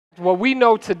what we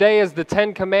know today as the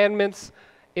Ten Commandments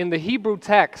in the Hebrew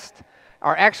text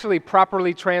are actually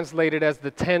properly translated as the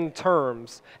 10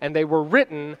 terms, and they were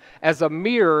written as a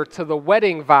mirror to the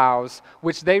wedding vows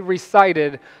which they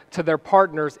recited to their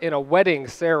partners in a wedding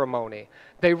ceremony.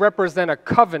 They represent a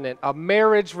covenant, a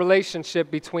marriage relationship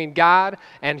between God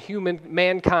and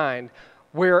mankind,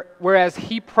 whereas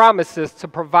He promises to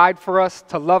provide for us,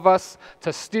 to love us,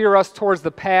 to steer us towards the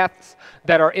paths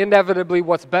that are inevitably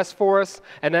what's best for us.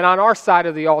 And then on our side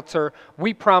of the altar,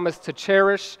 we promise to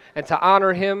cherish and to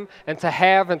honor Him and to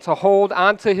have and to hold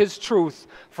onto His truth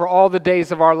for all the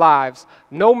days of our lives,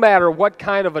 no matter what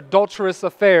kind of adulterous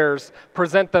affairs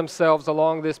present themselves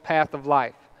along this path of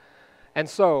life. And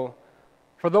so,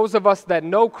 for those of us that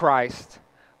know Christ,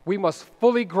 we must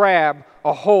fully grab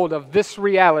a hold of this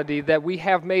reality that we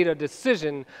have made a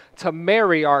decision to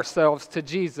marry ourselves to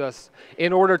Jesus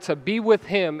in order to be with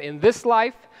Him in this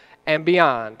life and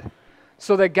beyond,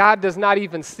 so that God does not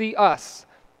even see us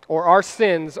or our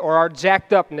sins or our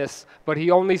jacked upness, but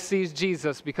He only sees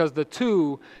Jesus, because the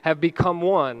two have become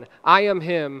one. I am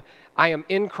Him, I am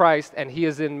in Christ, and He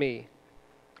is in me.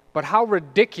 But how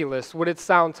ridiculous would it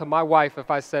sound to my wife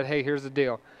if I said, hey, here's the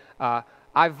deal.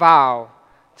 I vow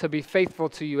to be faithful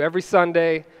to you every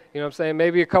Sunday, you know what I'm saying,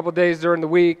 maybe a couple days during the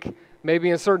week, maybe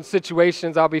in certain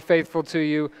situations I'll be faithful to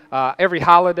you. Every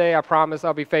holiday, I promise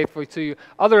I'll be faithful to you.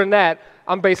 Other than that,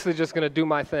 I'm basically just going to do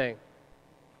my thing.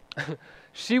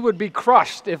 She would be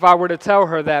crushed if I were to tell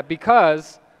her that,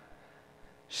 because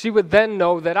she would then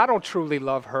know that I don't truly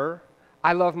love her.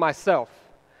 I love myself.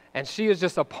 And she is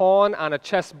just a pawn on a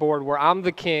chessboard where I'm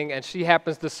the king, and she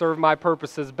happens to serve my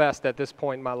purposes best at this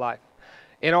point in my life.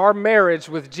 In our marriage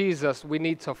with Jesus, we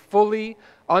need to fully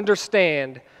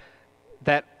understand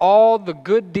that all the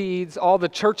good deeds, all the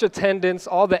church attendance,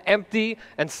 all the empty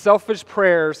and selfish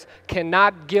prayers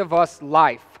cannot give us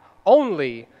life.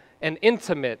 Only an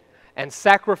intimate and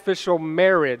sacrificial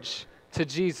marriage to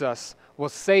Jesus will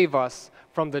save us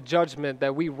from the judgment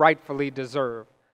that we rightfully deserve.